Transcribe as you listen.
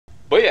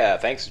But yeah,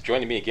 thanks for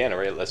joining me again.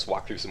 Alright, let's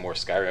walk through some more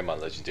Skyrim on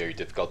Legendary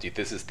difficulty.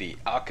 This is the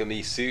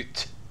Alchemy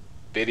suit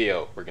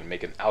video. We're going to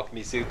make an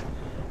Alchemy suit.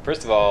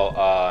 First of all,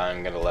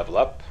 I'm going to level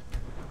up.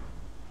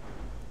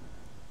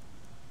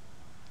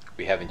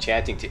 We have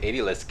Enchanting to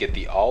 80. Let's get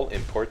the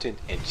all-important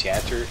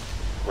Enchanter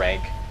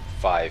rank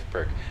 5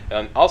 perk.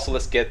 And also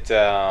let's get,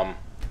 that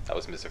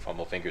was Mr.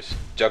 Fumblefingers,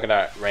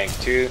 Juggernaut rank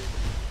 2.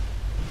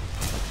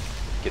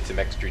 Get some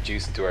extra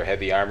juice into our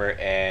heavy armor,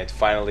 and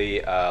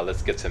finally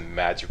let's get some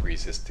magic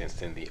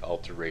resistance in the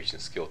alteration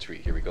skill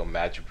tree. Here we go.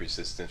 Magic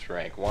resistance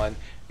rank 1,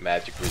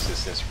 magic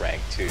resistance rank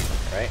 2.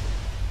 Right,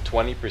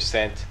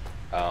 20%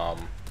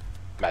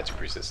 magic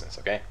resistance.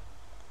 Okay,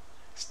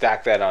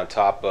 stack that on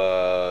top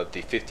of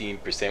the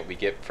 15% we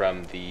get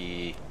from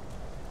the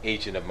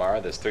Agent of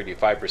Mara. That's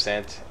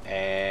 35%,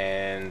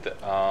 and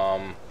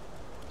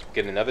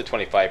get another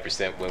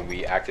 25% when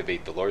we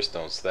activate the lore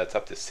stone. So that's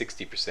up to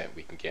 60%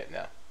 we can get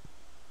now.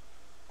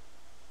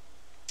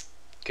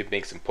 Could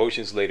make some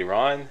potions later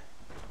on,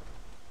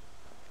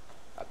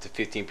 up to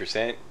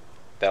 15%.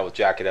 That will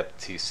jack it up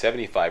to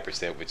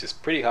 75%, which is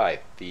pretty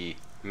high. The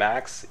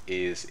max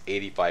is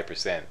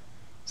 85%,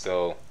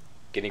 so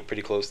getting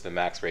pretty close to the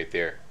max right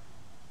there.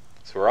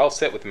 So we're all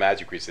set with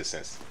magic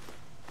resistance.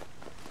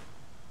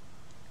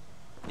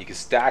 You can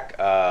stack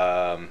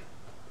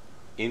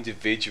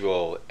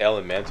individual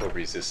elemental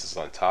resistance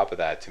on top of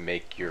that to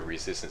make your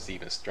resistance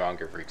even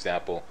stronger. For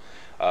example,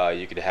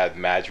 you could have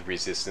magic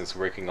resistance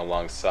working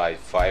alongside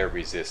fire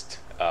resist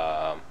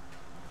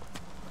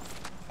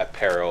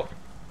apparel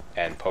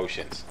and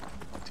potions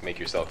to make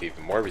yourself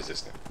even more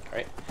resistant.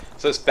 Right?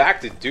 So it's back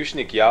to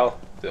Dushnik Yal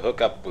to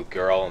hook up with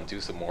Girl and do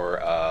some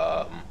more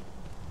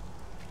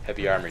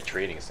heavy armor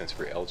trading, since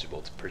we're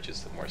eligible to purchase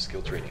some more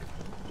skill trading.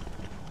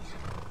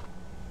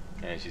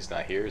 And she's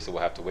not here, so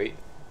we'll have to wait.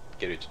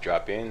 Get her to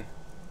drop in.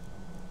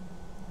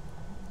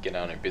 Get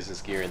on her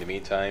business gear in the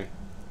meantime.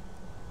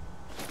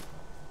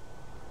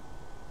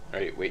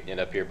 Alright, waiting it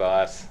up here,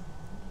 boss.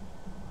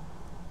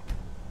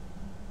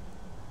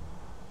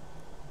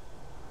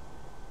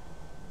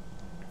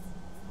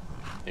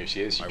 Here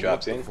she is, she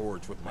drops in.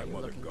 With my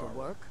mother looking to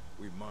work?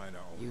 We mine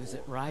our own Use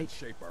it ore, right,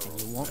 shape our and own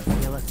you won't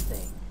destiny. feel a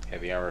thing.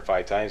 Heavy armor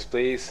 5 times,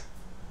 please.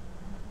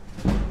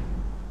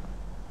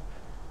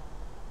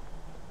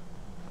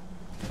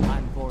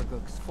 I'm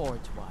Vorguk's forge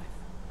wife.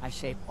 I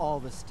shape all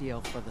the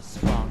steel for the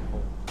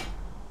stronghold.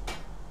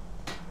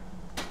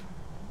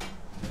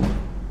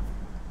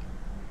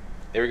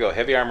 There we go,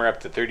 heavy armor up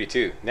to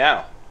 32.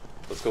 Now,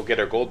 let's go get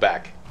our gold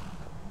back.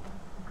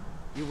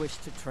 You wish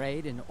to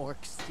trade in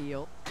orc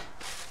steel?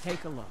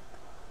 Take a look.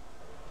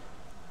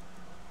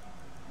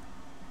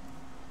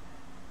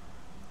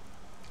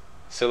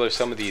 Sell her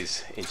some of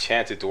these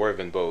enchanted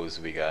dwarven bows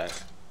we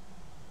got.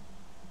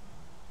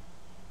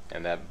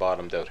 And that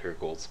bottomed out her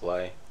gold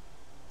supply.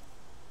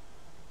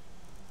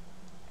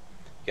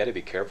 You gotta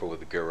be careful with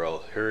the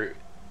girl.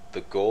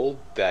 The gold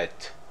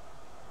that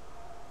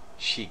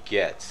she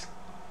gets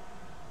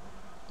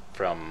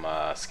from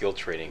skill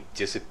trading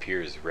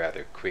disappears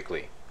rather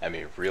quickly. I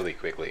mean, really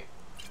quickly.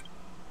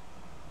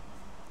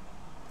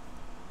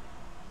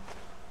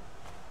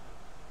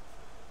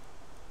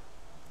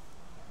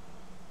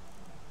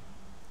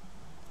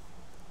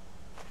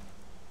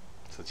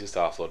 So just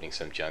offloading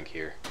some junk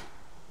here.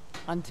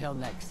 Until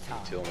next time.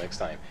 Until next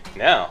time.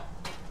 Now,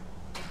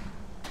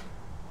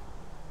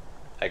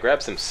 I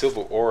grabbed some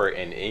silver ore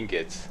and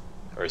ingots,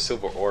 or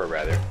silver ore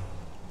rather,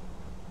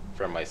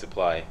 from my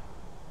supply.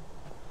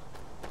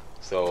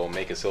 So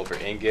make a silver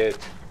ingot.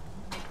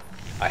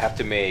 I have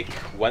to make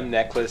 1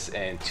 necklace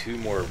and 2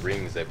 more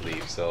rings, I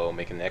believe. So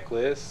make a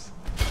necklace.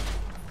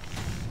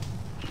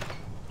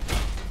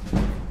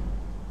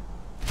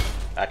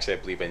 Actually, I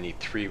believe I need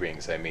 3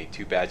 rings. I made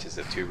 2 batches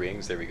of 2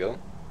 rings. There we go.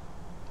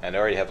 And I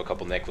already have a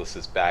couple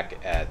necklaces back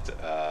at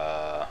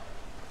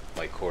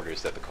my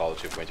quarters at the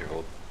College of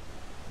Winterhold.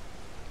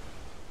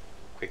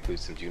 Quick loot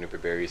some juniper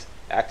berries.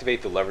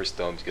 Activate the lever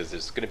stone, because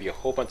there's going to be a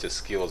whole bunch of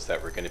skills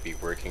that we're going to be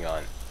working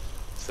on.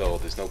 So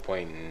there's no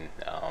point in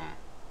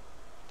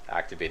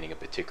activating a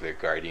particular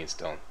guardian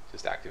stone.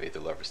 Just activate the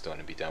lever stone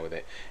and be done with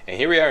it. And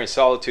here we are in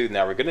Solitude.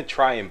 Now we're going to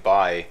try and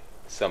buy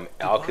some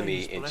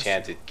alchemy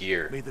enchanted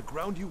gear. May the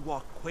ground you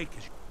walk quake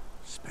as you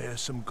spare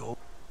some gold.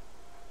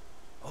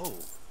 Oh,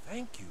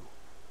 thank you.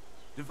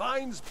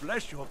 Divines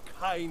bless your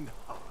kind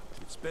heart.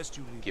 It's best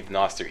you leave. Give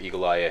Noster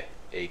Eagle Eye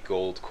a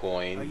gold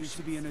coin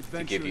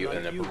to give you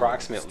an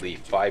approximately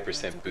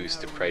 5%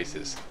 boost to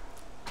prices.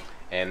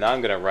 And now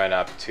I'm going to run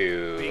up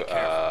to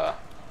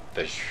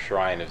the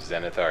Shrine of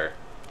Zenithar.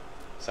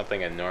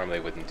 Something I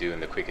normally wouldn't do in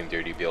the quick and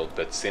dirty build,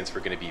 but since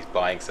we're going to be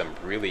buying some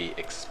really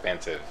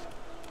expensive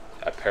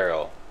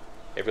apparel,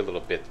 every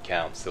little bit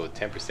counts. So a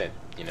 10%,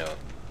 you know,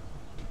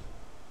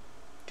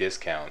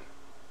 discount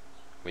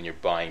when you're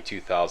buying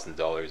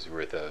 $2,000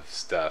 worth of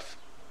stuff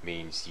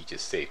means you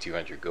just save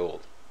 200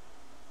 gold.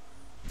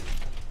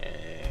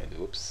 And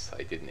oops,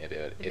 I didn't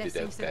edit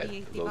out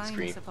that load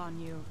screen.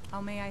 Upon you.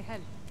 How may I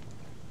help?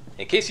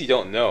 In case you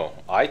don't know,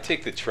 I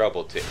take the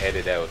trouble to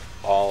edit out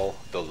all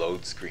the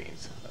load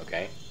screens,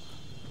 okay?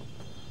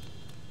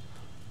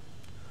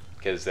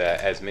 because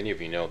as many of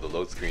you know, the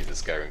load screens in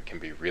Skyrim can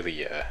be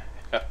really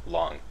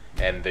long,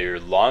 and they're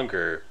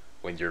longer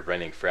when you're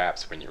running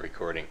fraps when you're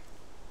recording.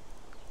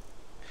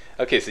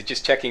 Okay, so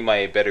just checking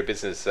my better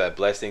business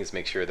blessings,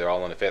 make sure they're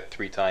all in effect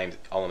three times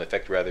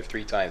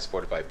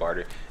fortified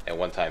barter and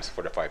 1 times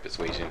fortified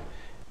persuasion.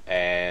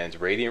 And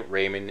Radiant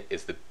Raiment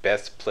is the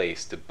best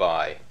place to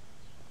buy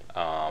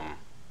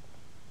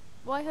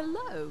Why,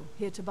 hello.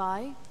 Here to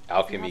buy?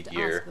 alchemy If you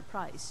have to gear ask the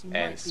price, you and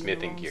might be in the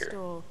smithing wrong gear.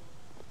 store.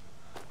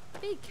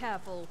 Be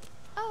careful.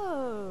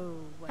 Oh.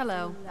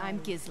 Hello, I'm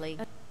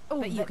Gisley. Oh,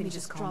 But you let can me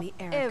just call drop me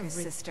Erica's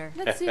every- sister.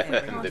 Let's see if we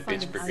The can't find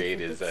bitch an brigade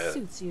outfit is that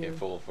suits you. in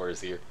full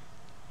force here.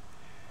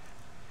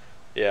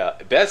 Yeah,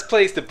 best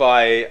place to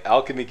buy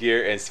alchemy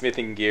gear and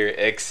smithing gear,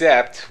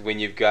 except when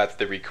you've got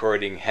the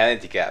recording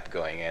handicap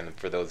going. And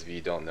for those of you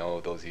who don't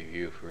know, those of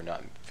you who are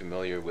not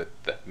familiar with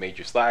the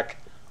Major Slack,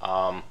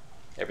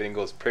 everything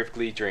goes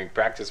perfectly during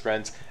practice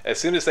runs. As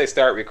soon as I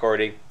start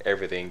recording,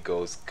 everything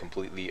goes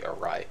completely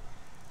awry.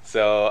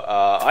 So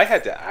I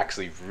had to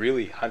actually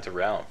really hunt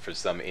around for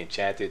some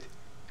enchanted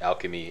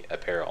alchemy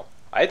apparel.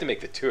 I had to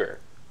make the tour.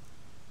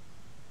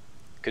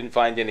 Couldn't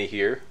find any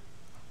here.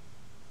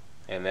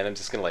 And then I'm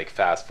just gonna like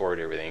fast forward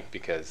everything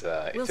because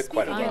it We'll took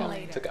quite a speak again while.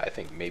 later. It took, I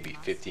think, maybe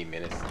 15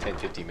 minutes,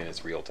 10-15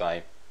 minutes real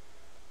time.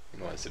 You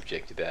don't want to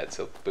subject to that,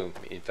 so boom,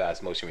 in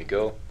fast motion we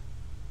go.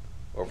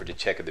 Over to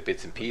check at the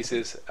bits and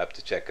pieces, up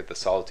to check at the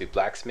Solitude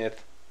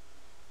Blacksmith,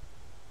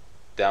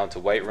 down to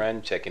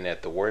Whiterun, checking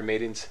at the War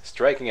Maidens,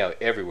 striking out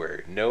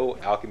everywhere, no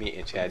alchemy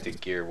enchanted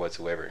gear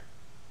whatsoever.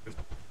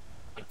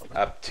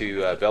 Up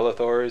to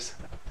Belethor's,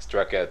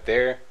 struck out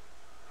there.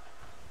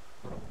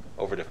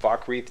 Over to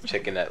Falkreath,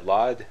 checking at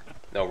Lod.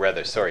 No,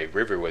 rather, sorry,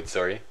 Riverwood,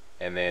 sorry.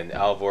 And then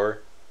Alvor.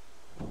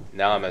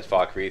 Now I'm at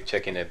Falkreath,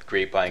 checking at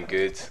Grapevine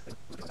Goods.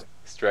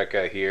 Struck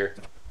out here.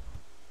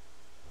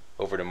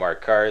 Over to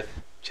Markarth,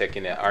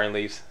 checking at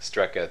Ironleaves,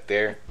 struck out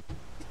there.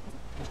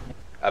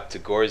 Up to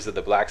Gores of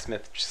the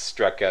Blacksmith,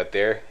 struck out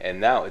there. And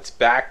now it's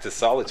back to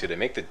Solitude. I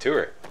make the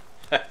tour.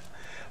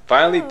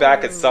 Finally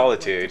back at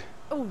Solitude.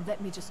 Oh,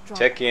 let me just drop.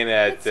 Check in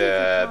at Let's see if we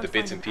the can't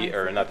bits find and an pieces,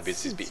 or outfit not the that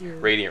bits and suits pieces, you.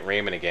 Radiant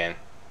Raiment again.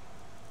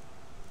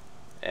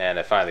 And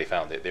I finally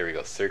found it. There we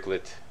go.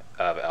 Circlet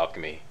of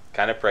Alchemy.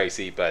 Kind of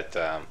pricey, but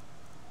I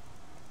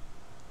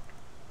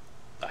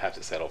have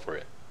to settle for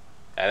it.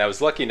 And I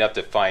was lucky enough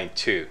to find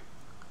 2,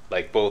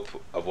 like both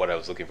of what I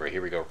was looking for.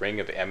 Here we go. Ring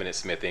of Eminent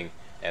Smithing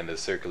and the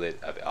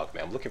Circlet of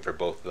Alchemy. I'm looking for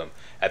both of them.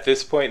 At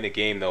this point in the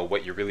game, though,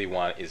 what you really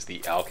want is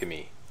the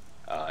Alchemy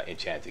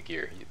enchanted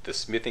gear. The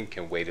smithing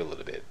can wait a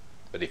little bit.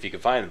 But if you can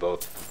find them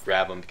both,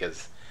 grab them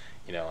because,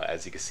 you know,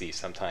 as you can see,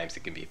 sometimes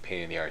it can be a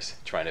pain in the arse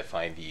trying to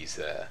find these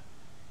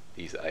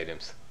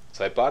items.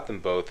 So I bought them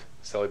both,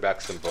 selling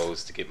back some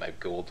bows to get my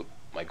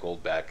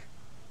gold back.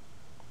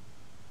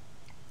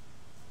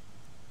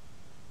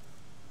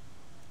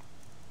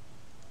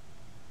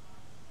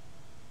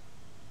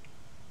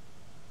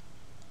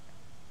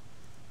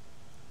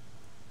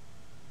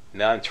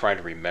 Now I'm trying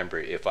to remember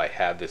if I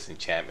have this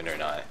enchantment or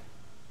not.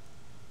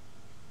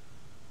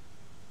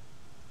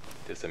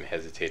 Because I'm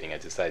hesitating, I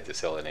decided to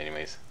sell it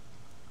anyways.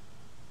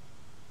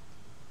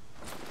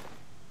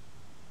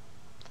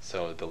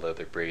 So the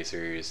leather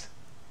bracers.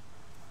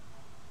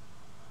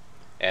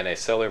 And I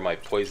sell her my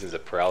poisons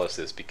of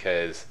paralysis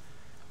because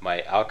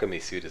my alchemy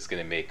suit is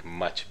going to make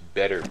much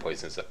better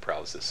poisons of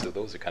paralysis. So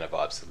those are kind of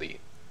obsolete.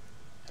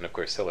 And of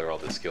course sell her all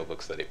the skill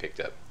books that I picked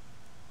up.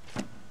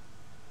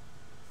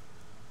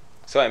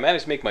 So I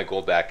managed to make my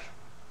gold back.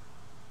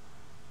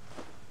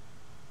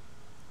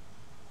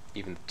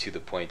 Even to the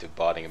point of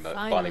botting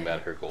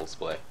out her gold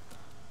splay.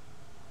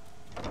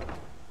 So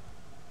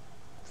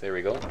there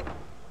we go.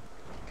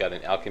 Got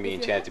an alchemy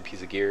enchanted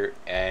piece of gear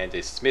and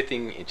a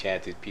smithing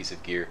enchanted piece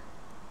of gear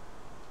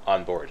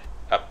on board.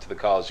 Up to the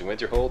College of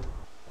Winterhold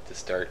to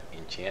start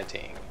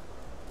enchanting.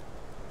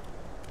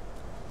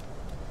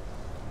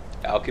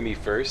 Alchemy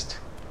first,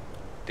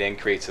 then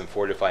create some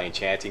fortify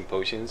enchanting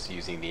potions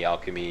using the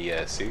alchemy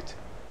suit.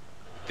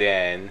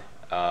 Then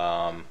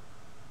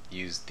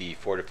use the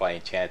fortify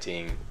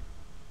enchanting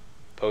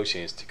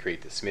potions to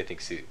create the smithing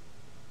suit.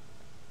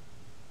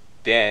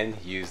 Then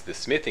use the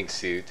smithing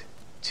suit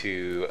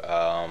to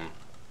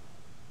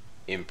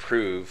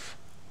improve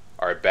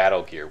our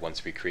battle gear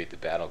once we create the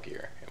battle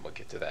gear, and we'll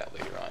get to that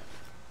later on.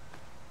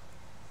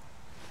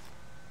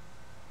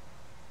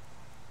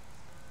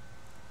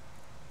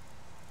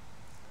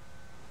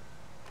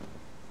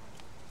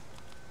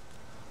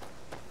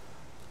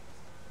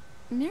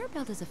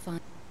 Mirabelle is a fun.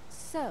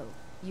 So,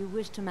 you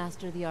wish to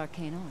master the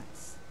arcane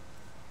arts?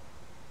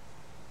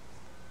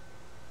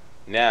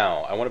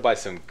 Now, I want to buy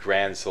some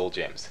grand soul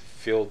gems,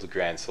 filled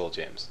grand soul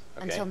gems.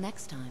 Okay? Until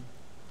next time.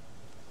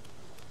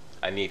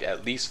 I need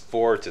at least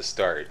 4 to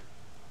start.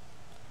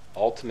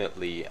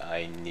 Ultimately,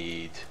 I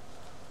need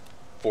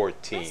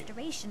 14.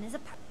 Restoration is a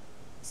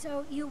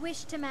so you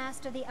wish to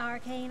master the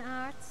arcane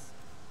arts?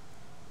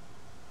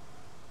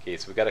 Okay,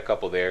 so we got a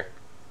couple there.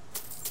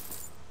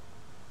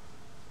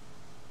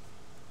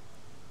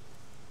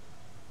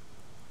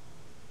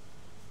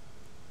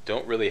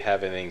 don't really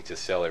have anything to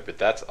sell her, but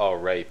that's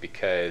alright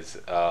because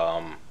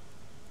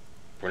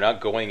we're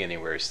not going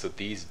anywhere, so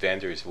these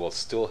vendors will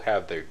still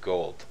have their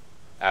gold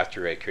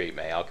after I create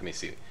my alchemy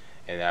suit.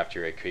 And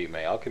after I create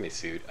my alchemy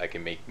suit, I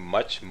can make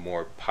much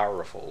more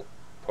powerful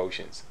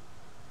potions,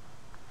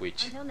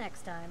 which Until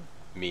next time.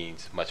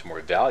 means much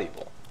more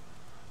valuable.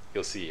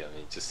 You'll see, I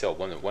mean, just sell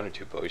one or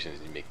two potions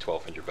and you make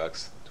 1,200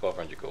 bucks,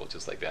 1,200 gold,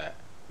 just like that.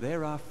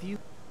 There are few.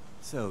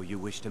 So you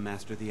wish to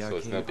master the arcane So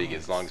it's no big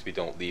as long as we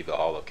don't leave the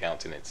Hall of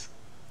Countenance.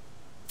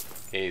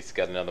 Okay, it's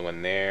got another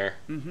one there.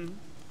 Mm-hmm.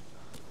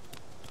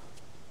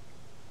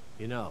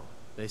 You know,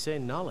 they say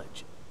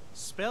knowledge.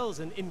 Spells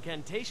and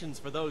incantations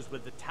for those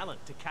with the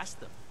talent to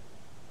cast them.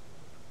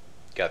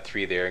 Got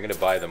 3 there. I'm gonna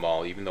buy them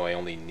all, even though I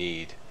only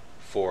need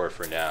 4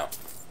 for now.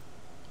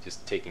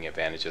 Just taking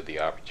advantage of the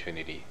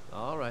opportunity.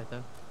 All right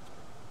then.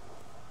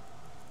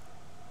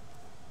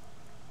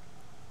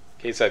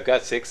 Okay, so I've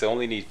got 6. I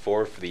only need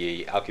 4 for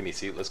the alchemy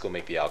suit. Let's go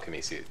make the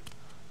alchemy suit.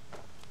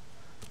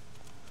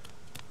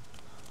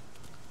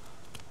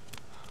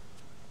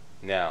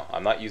 Now,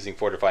 I'm not using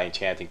fortify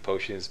enchanting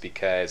potions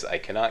because I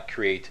cannot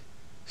create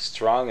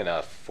strong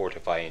enough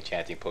fortify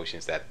enchanting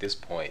potions at this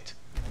point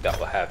that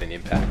will have an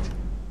impact.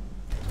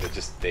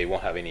 They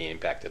won't have any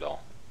impact at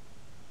all.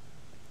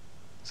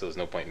 So there's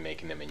no point in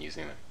making them and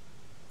using them.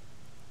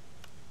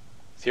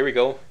 So here we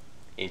go.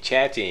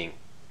 Enchanting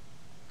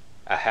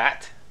a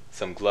hat,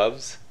 some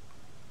gloves,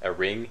 a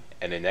ring,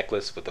 and a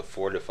necklace with a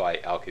fortify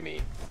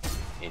alchemy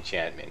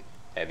enchantment.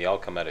 And they all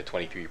come out at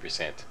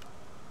 23%.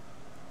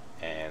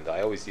 And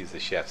I always use the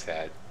chef's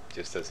hat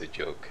just as a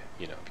joke,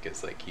 you know,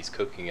 because like he's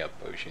cooking up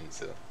potions,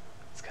 so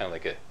it's kind of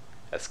like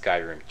a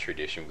Skyrim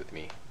tradition with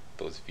me.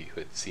 Those of you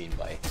who had seen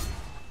my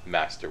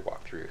master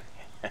walkthrough.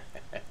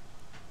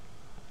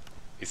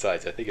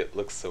 Besides, I think it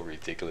looks so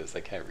ridiculous,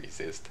 I can't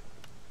resist.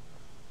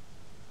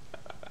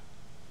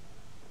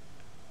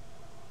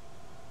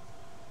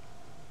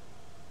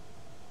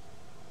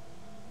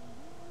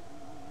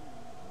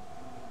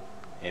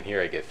 And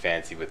here I get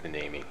fancy with the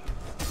naming.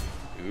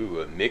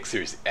 Ooh, a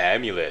mixer's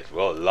amulet.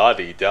 Well,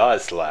 la-di-da,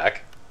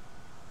 Slack.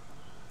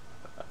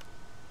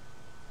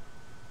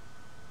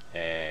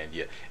 And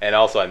yeah, and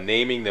also I'm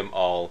naming them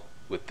all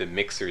with the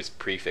mixer's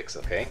prefix,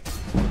 okay?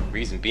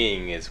 Reason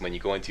being is when you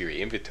go into your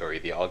inventory,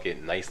 they all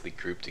get nicely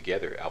grouped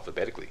together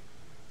alphabetically.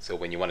 So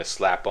when you want to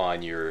slap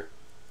on your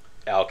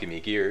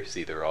alchemy gear,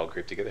 see, they're all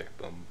grouped together.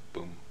 Boom,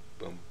 boom,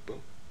 boom,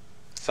 boom.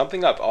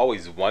 Something I've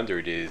always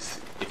wondered is,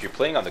 if you're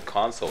playing on the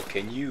console,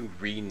 can you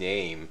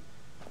rename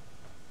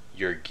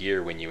your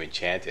gear when you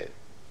enchant it?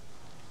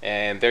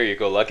 And there you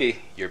go,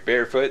 Lucky. You're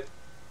barefoot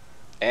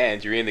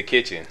and you're in the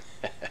kitchen.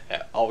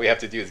 All we have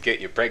to do is get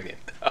you pregnant.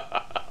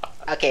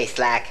 Okay,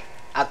 Slack.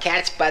 I'll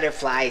catch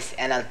butterflies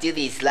and I'll do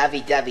these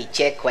lovey-dovey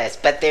chick quests,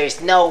 but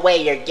there's no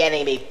way you're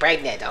getting me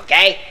pregnant,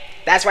 okay?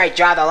 That's where I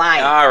draw the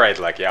line. Alright,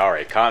 Lucky,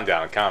 alright. Calm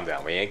down, calm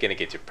down. We ain't gonna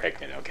get you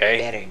pregnant, okay?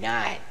 Better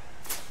not.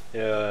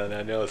 Yeah, and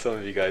I know some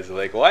of you guys are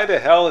like, why the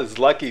hell is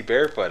Lucky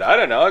barefoot? I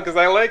don't know, because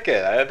I like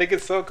it. I think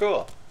it's so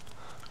cool.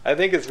 I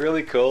think it's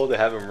really cool to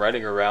have him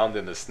running around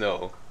in the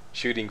snow,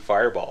 shooting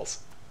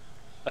fireballs.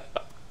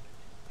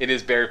 In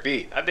his bare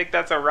feet. I think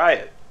that's a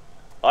riot.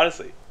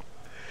 Honestly.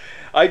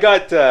 I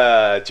got,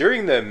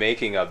 during the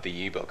making of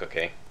the ebook,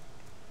 okay?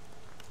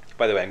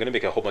 By the way, I'm going to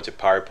make a whole bunch of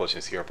power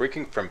potions here. I'm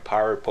working from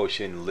power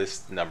potion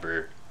list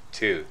number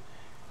 2,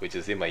 which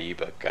is in my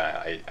ebook.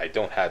 I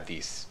don't have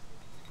these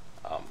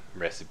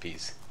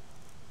recipes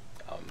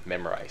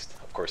memorized.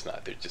 Of course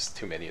not. There's just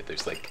too many.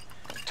 There's like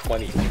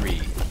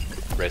 23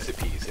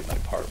 recipes in my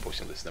power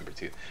potion list number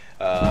 2.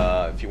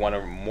 If you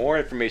want more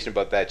information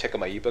about that, check out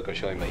my ebook. I'll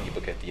show you my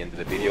ebook at the end of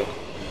the video.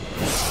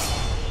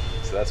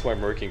 So that's why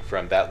I'm working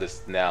from that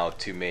list now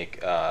to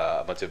make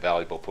a bunch of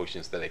valuable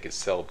potions that I can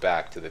sell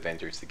back to the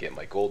vendors to get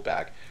my gold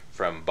back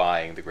from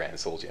buying the Grand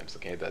Soul Gems.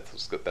 Okay,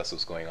 that's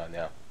what's going on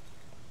now.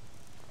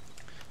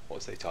 What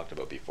was I talking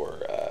about before?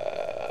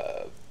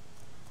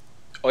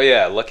 Oh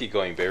yeah, Lucky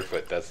going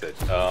barefoot. That's it.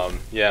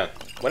 Yeah,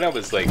 when I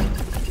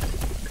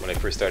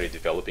first started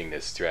developing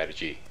this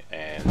strategy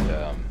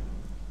and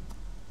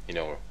you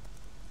know,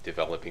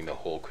 developing the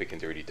whole quick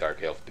and dirty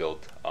dark elf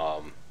build,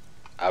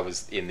 I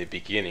was in the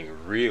beginning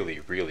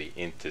really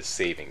into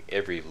saving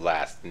every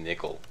last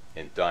nickel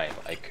and dime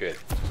I could.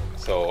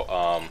 So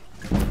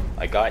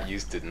I got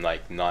used to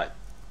like not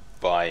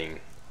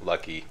buying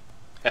Lucky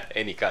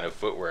any kind of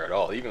footwear at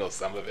all, even though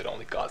some of it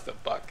only cost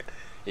 $1.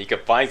 You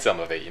could find some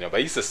of it, you know, but I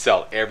used to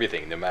sell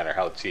everything no matter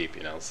how cheap,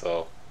 you know.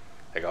 So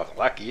I go,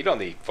 Lucky, you don't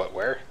need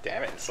footwear.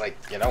 Damn it, it's like,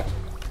 you know,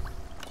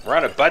 we're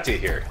on a budget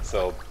here.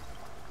 So,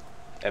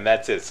 and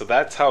that's it. So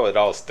that's how it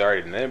all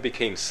started. And then it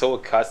became so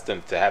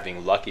accustomed to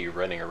having Lucky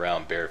running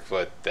around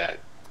barefoot that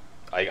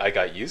I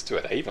got used to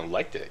it. I even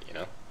liked it, you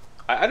know.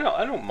 I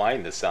don't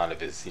mind the sound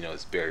of his, you know,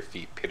 his bare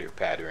feet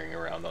pitter-pattering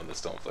around on the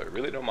stone floor. I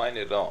really don't mind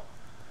it at all.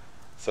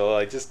 So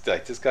I just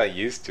got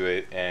used to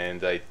it,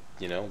 and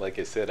you know, like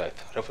I said, I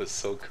thought it was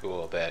so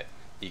cool that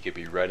he could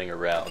be running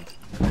around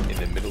in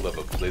the middle of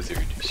a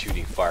blizzard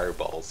shooting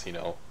fireballs, you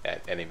know,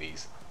 at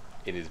enemies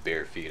in his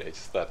bare feet. I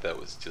just thought that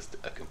was just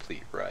a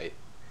complete riot.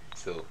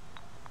 So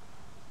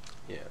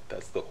yeah,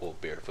 that's the whole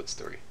barefoot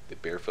story, the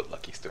barefoot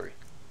lucky story.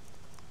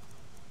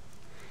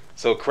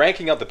 So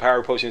cranking up the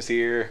power potions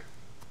here,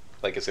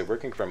 like I said,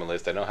 working from a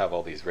list. I don't have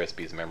all these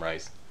recipes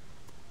memorized.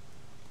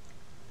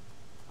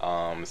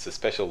 It's a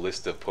special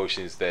list of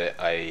potions that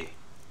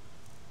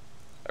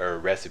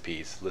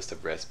list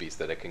of recipes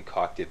that I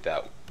concocted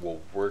that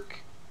will work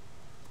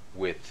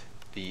with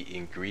the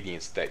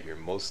ingredients that you're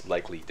most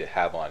likely to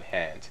have on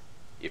hand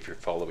if you're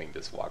following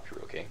this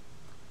walkthrough, okay?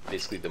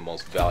 Basically the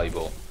most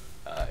valuable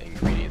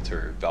ingredients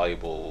or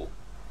valuable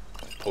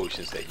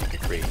potions that you can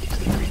create with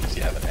the ingredients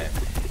you have on hand.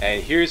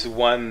 And here's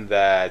one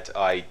that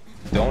I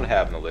don't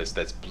have on the list.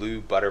 That's blue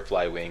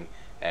butterfly wing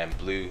and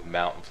blue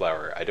mountain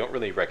flower. I don't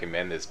really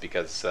recommend this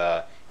because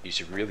you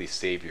should really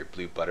save your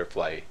blue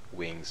butterfly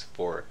wings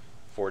for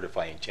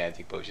fortifying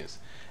enchanting potions.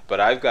 But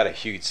I've got a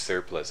huge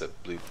surplus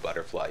of blue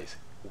butterflies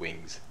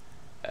wings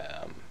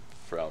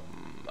from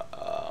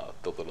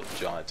the little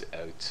jaunt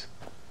out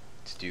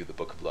to do the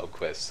Book of Love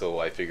quest, so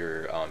I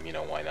figure you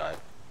know, why not.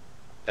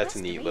 That's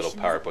a neat little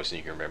power potion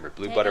you can remember.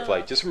 Blue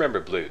butterfly, just remember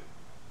blue.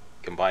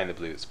 Combine the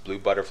blues. Blue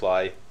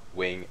butterfly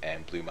wing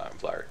and blue mountain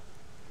flower.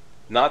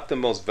 Not the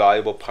most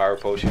valuable power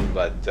potion,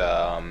 but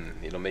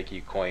it'll make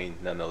you coin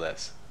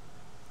nonetheless.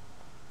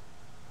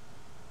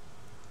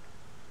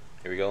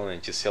 Here we go,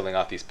 and just selling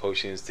off these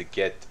potions to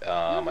get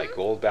my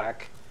gold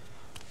back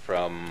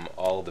from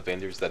all the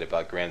vendors that I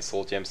bought grand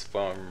soul gems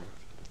from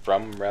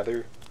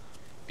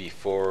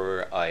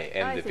before I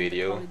end the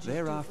video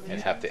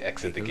and have to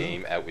exit the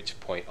game, at which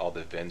point all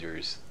the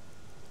vendors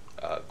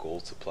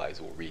gold supplies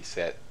will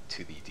reset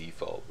to the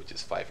default, which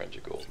is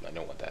 500 gold, and I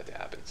don't want that to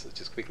happen, so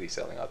just quickly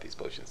selling out these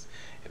potions,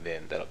 and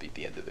then that'll be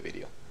the end of the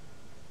video.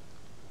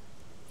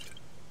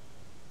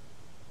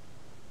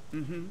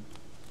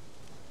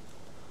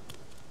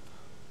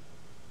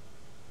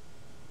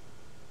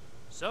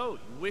 So,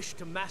 you wish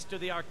to master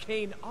the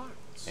arcane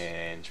arts?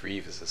 And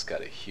Reeves has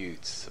got a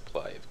huge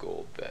supply of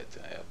gold that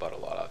I bought a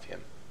lot off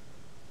him.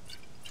 I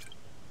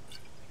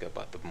think I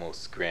bought the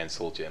most grand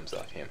soul gems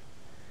off him.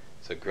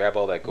 So grab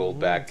all that gold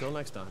back. Until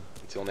next time.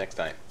 Until next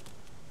time.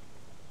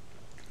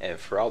 And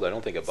for all, I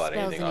don't think I bought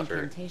Spells anything and off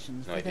her.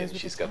 incantations No, for I those didn't.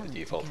 with She's the got the talent to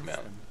default cast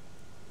amount. them.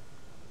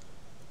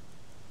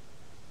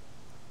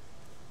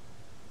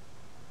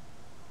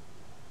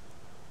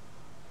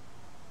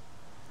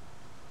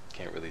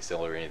 Can't really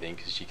sell her anything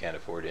because she can't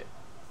afford it.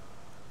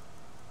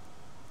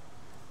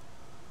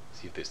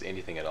 See if there's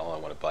anything at all I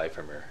want to buy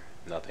from her.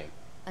 Nothing.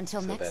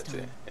 Until So next that's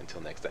time. it.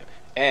 Until next time.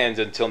 And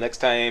until next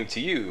time to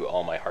you,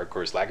 all my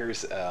hardcore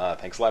slackers,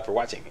 thanks a lot for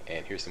watching.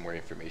 And here's some more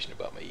information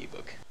about my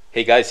ebook.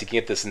 Hey guys, you can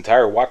get this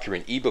entire walkthrough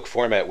in ebook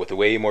format with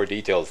way more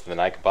details than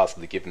I can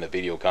possibly give in the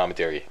video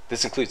commentary.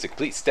 This includes a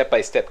complete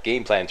step-by-step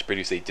game plan to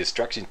produce a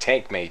destruction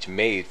tank mage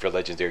made for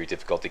legendary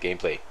difficulty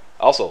gameplay.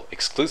 Also,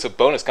 exclusive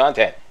bonus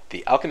content.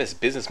 The Alchemist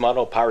Business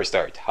Model Power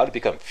Start, how to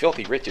become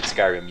filthy rich in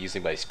Skyrim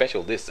using my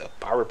special list of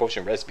power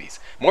potion recipes.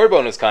 More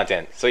bonus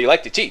content, so you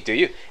like to cheat, do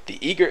you? The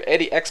Eager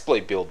Eddie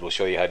exploit build will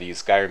show you how to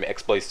use Skyrim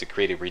exploits to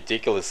create a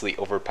ridiculously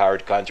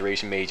overpowered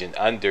conjuration mage in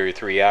under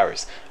 3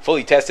 hours.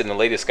 Fully tested in the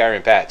latest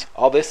Skyrim patch.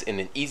 All this in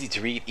an easy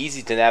to read,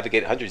 easy to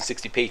navigate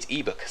 160-page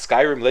ebook.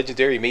 Skyrim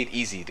Legendary Made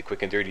Easy, the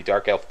quick and dirty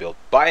Dark Elf build.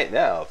 Buy it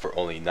now for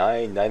only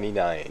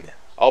 $9.99.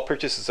 All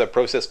purchases are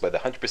processed by the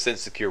 100%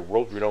 secure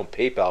world-renowned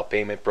PayPal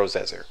payment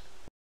processor.